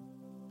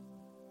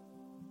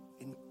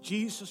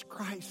 Jesus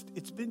Christ.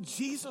 It's been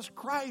Jesus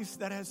Christ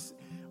that has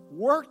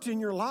worked in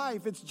your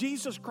life. It's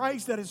Jesus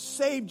Christ that has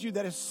saved you,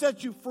 that has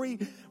set you free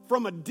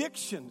from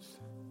addictions.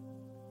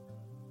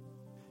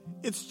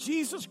 It's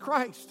Jesus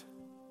Christ.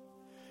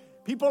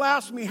 People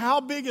ask me,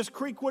 how big is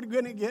Creekwood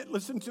going to get?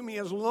 Listen to me,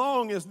 as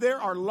long as there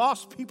are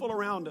lost people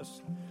around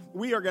us,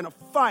 we are going to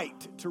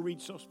fight to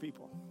reach those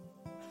people.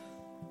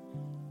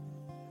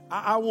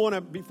 I want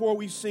to, before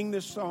we sing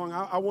this song,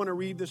 I want to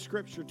read this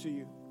scripture to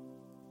you.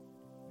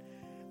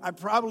 There's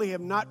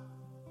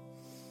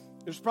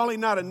probably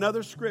not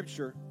another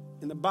scripture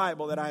in the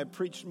Bible that I have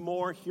preached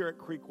more here at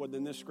Creekwood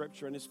than this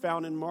scripture. And it's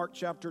found in Mark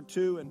chapter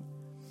 2. And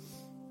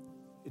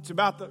it's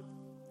about the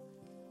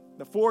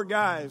four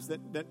guys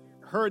that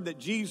heard that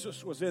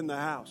Jesus was in the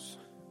house.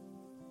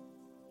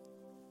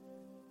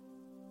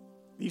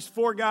 These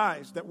four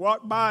guys that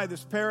walked by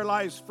this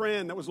paralyzed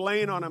friend that was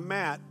laying on a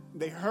mat,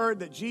 they heard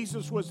that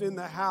Jesus was in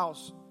the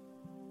house.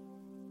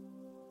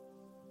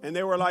 And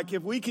they were like,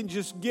 if we can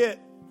just get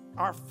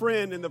our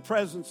friend in the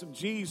presence of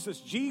Jesus,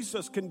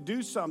 Jesus can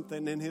do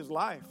something in his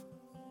life.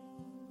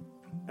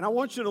 And I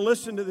want you to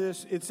listen to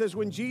this. It says,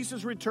 when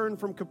Jesus returned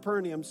from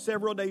Capernaum,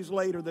 several days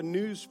later, the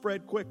news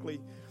spread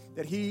quickly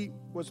that he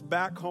was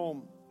back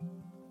home.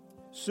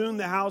 Soon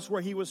the house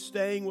where he was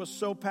staying was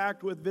so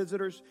packed with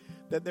visitors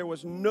that there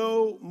was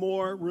no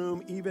more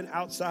room even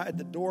outside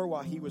the door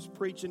while he was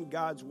preaching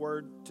God's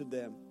word to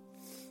them.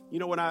 You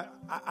know, when I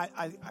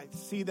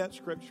see that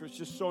scripture, it's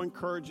just so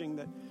encouraging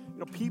that, you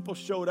know, people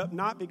showed up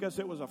not because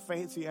it was a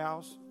fancy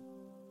house,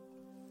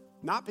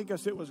 not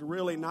because it was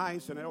really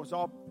nice and it was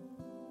all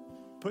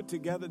put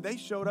together. They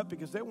showed up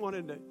because they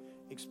wanted to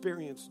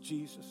experience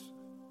Jesus.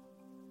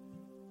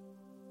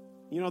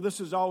 You know, this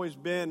has always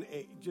been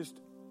just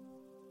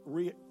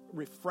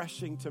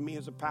refreshing to me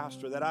as a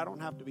pastor, that I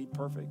don't have to be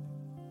perfect,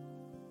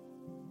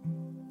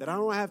 that I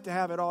don't have to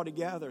have it all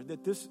together,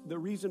 that the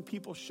reason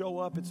people show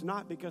up, it's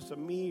not because of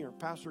me or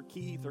Pastor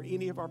Keith or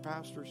any of our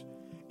pastors.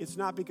 It's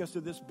not because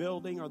of this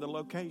building or the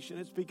location.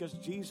 It's because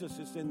Jesus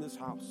is in this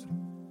house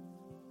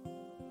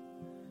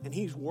and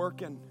he's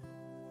working.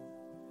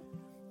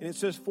 And it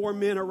says 4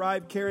 men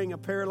arrived carrying a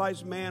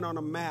paralyzed man on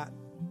a mat.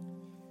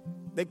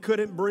 They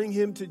couldn't bring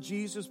him to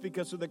Jesus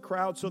because of the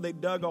crowd, so they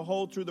dug a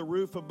hole through the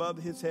roof above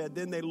his head.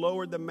 Then they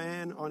lowered the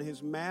man on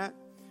his mat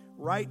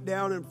right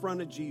down in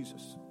front of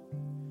Jesus.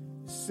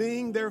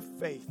 Seeing their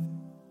faith,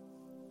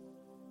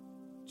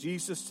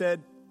 Jesus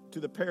said to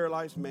the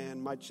paralyzed man,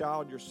 "My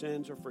child, your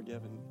sins are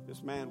forgiven."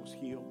 This man was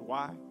healed.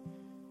 Why?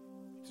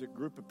 Because a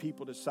group of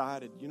people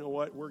decided, you know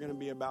what, we're going to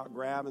be about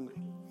grabbing the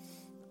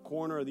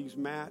corner of these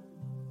mat.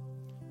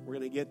 We're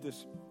going to get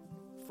this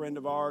friend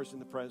of ours in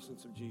the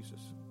presence of Jesus.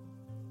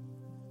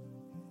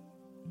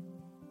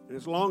 And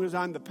as long as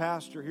I'm the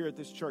pastor here at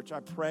this church, I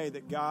pray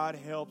that God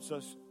helps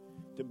us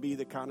to be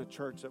the kind of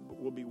church that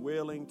will be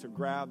willing to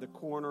grab the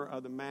corner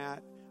of the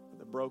mat of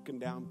the broken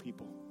down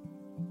people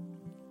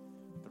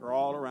that are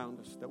all around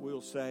us, that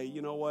we'll say,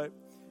 you know what,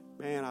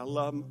 man, I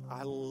love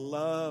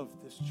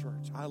this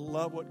church. I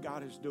love what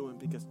God is doing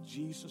because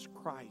Jesus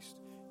Christ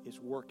is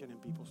working in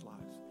people's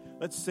lives.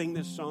 Let's sing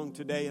this song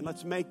today and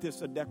let's make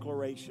this a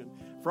declaration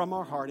from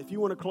our heart. If you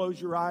want to close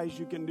your eyes,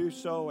 you can do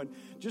so, and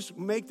just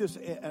make this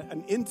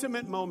an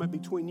intimate moment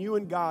between you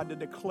and God to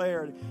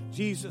declare,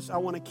 Jesus, I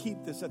want to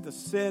keep this at the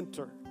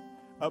center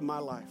of my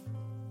life.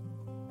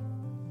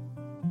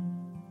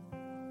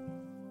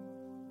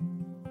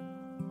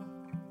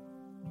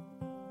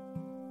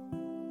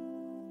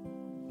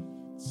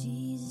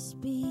 Jesus,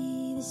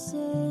 be the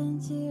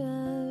center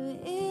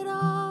of it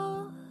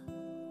all.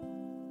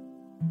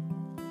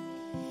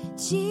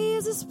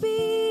 Jesus,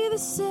 be the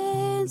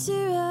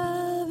center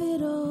of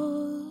it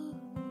all.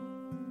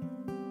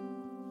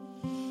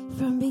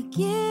 From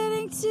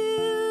beginning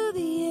to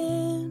the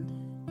end,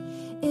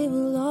 it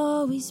will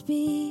always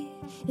be,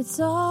 it's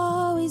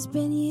always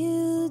been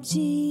you,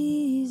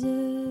 Jesus.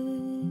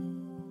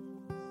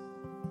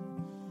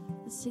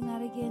 Let's sing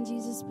that again.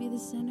 Jesus, be the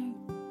center.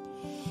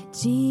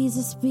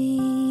 Jesus,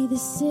 be the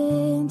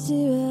center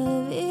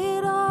of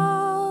it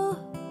all.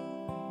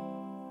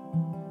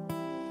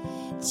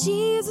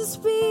 Jesus,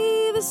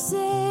 be the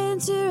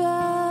center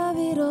of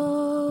it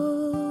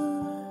all.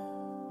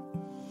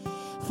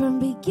 From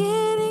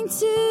beginning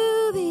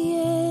to the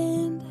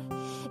end,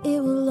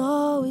 it will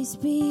always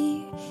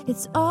be,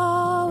 it's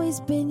always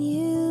been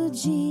you,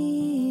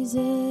 Jesus.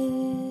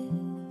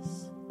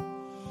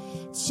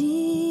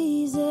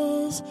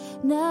 Jesus,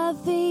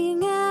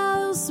 nothing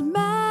else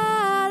matters.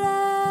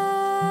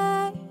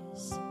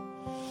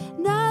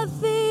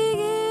 Nothing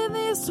in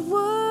this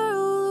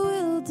world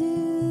will do.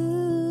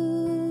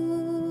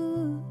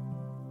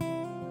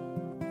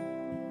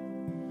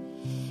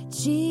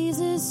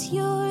 Jesus,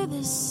 you're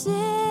the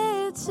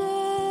center,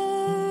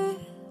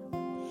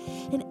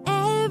 and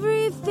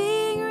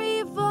everything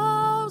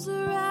revolves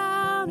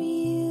around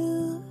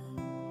you.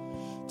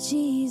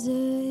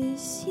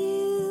 Jesus,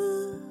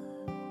 you.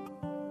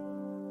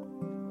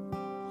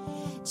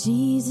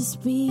 Jesus,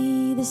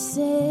 be the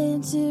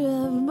center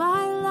of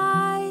my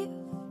life.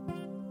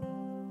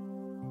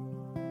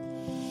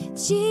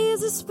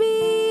 Jesus,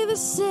 be the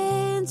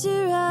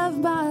center of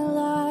my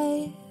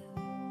life.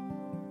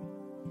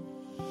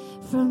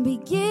 From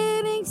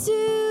beginning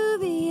to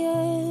the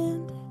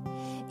end,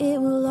 it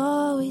will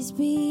always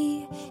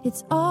be,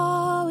 it's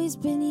always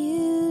been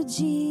you,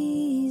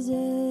 Jesus.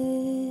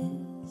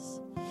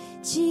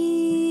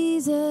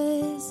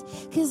 Jesus,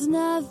 'cause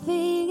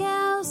nothing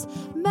else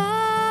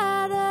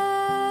matters.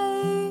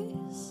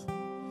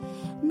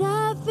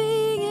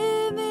 Nothing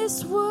in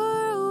this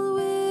world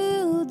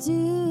will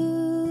do.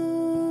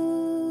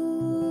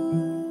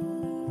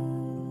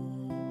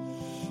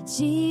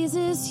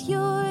 Jesus,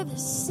 you're the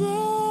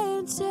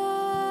center,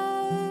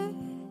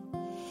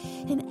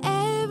 and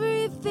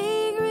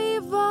everything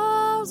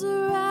revolves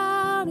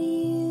around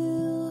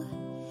you.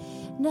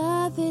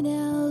 Nothing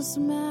else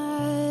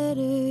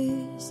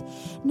matters.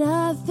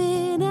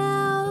 Nothing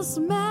else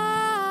matters.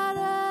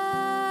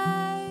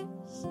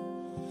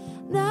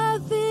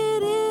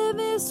 Nothing in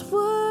this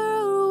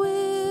world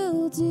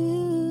will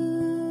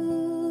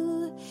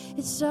do.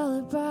 It's all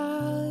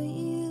about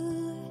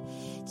you.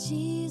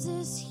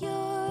 Jesus,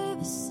 you're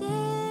the center.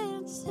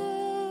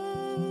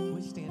 Can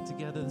we stand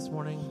together this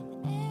morning?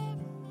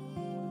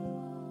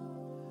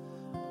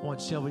 I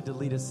want Shelby to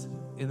lead us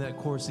in that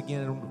chorus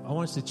again. I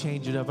want us to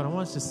change it up, and I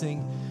want us to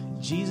sing,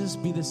 Jesus,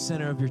 be the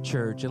center of your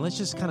church. And let's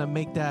just kind of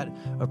make that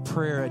a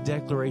prayer, a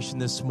declaration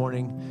this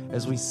morning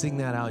as we sing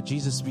that out.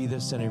 Jesus, be the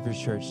center of your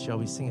church.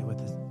 Shelby, sing it with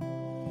us.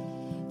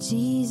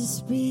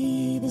 Jesus,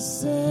 be the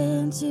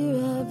center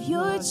of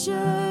your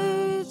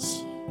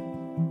church.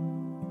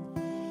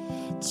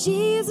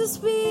 Jesus,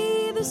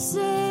 be the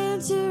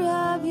center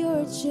of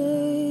your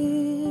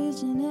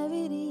church.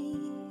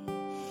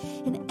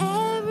 And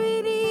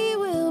every knee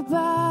will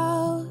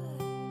bow,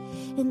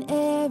 and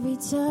every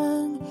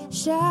tongue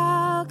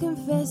shall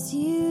confess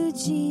you,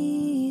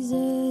 Jesus.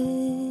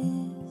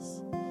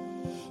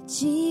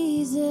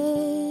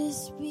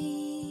 Jesus,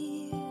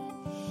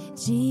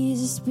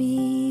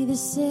 be the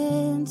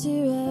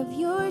center of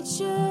your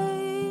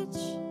church.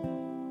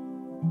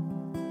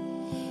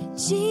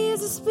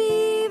 Jesus,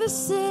 be the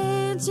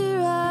center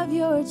of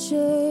your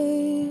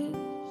church.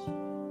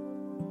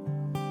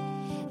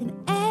 And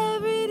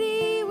every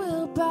knee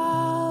will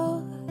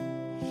bow,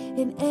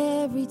 and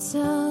every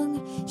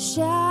tongue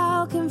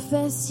shall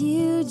confess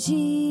you,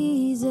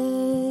 Jesus.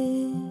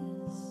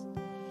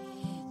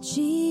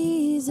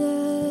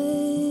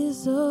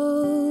 Jesus,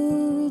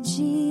 oh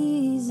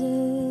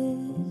Jesus.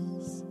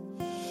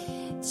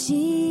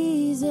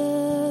 Jesus,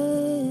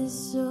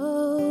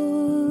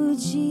 oh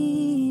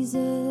Jesus.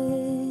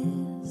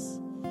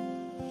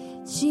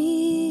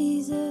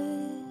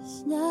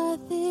 Jesus,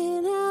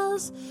 nothing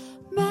else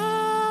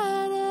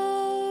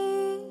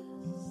matters.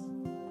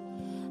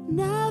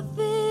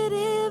 Nothing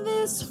in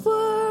this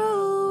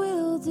world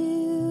will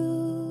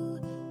do.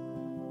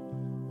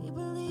 We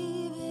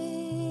believe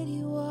it,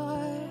 you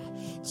are.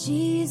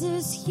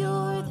 Jesus,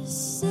 you're the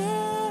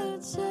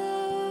center,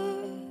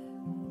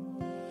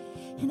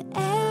 and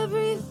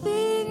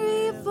everything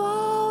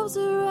revolves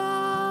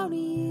around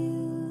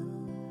you.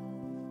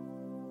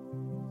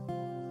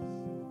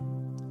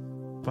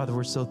 Father,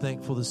 we're so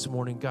thankful this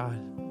morning, God,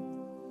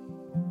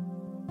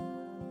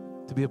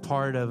 to be a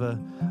part of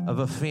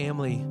a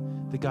family,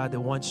 the God that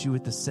wants you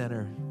at the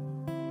center.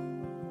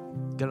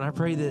 God, and I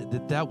pray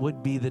that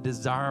would be the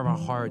desire of our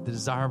heart, the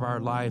desire of our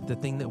life, the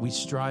thing that we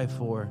strive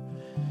for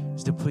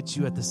is to put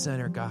you at the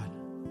center, God.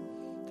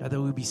 God, that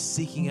we would be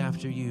seeking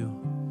after you.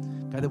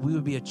 God, that we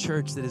would be a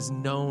church that is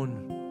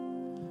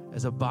known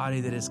as a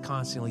body that is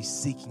constantly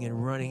seeking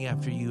and running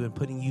after you and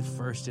putting you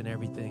first in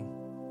everything.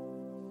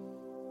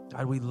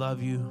 God, we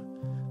love you.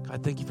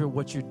 God, thank you for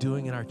what you're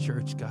doing in our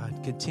church,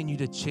 God. Continue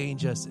to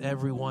change us,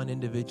 everyone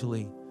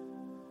individually.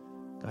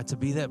 God, to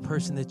be that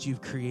person that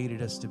you've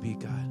created us to be,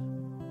 God.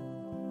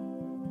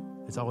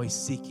 It's always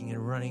seeking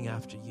and running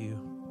after you.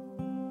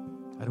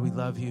 God, we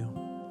love you.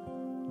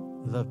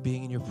 We love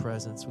being in your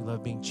presence. We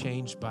love being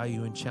changed by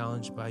you and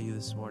challenged by you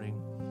this morning.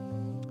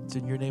 It's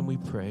in your name we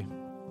pray.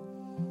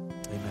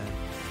 Amen.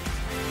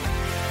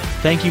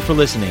 Thank you for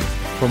listening.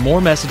 For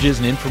more messages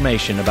and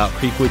information about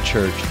Creekwood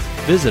Church,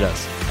 visit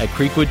us at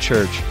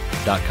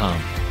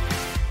creekwoodchurch.com.